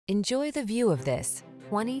Enjoy the view of this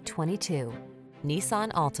 2022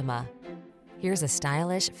 Nissan Altima. Here's a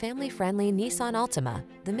stylish, family-friendly Nissan Altima,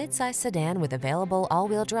 the midsize sedan with available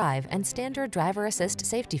all-wheel drive and standard driver assist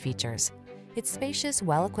safety features. Its spacious,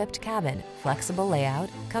 well-equipped cabin, flexible layout,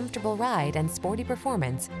 comfortable ride, and sporty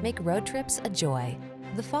performance make road trips a joy.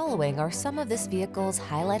 The following are some of this vehicle's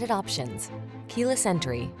highlighted options: keyless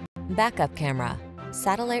entry, backup camera,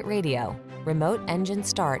 satellite radio, remote engine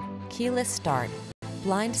start, keyless start,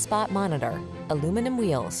 blind spot monitor, aluminum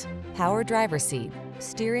wheels, power driver's seat,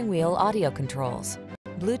 steering wheel audio controls,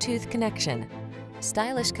 Bluetooth connection.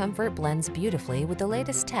 Stylish comfort blends beautifully with the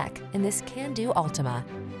latest tech in this can-do Altima.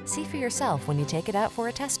 See for yourself when you take it out for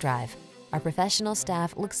a test drive. Our professional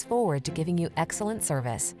staff looks forward to giving you excellent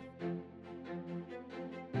service.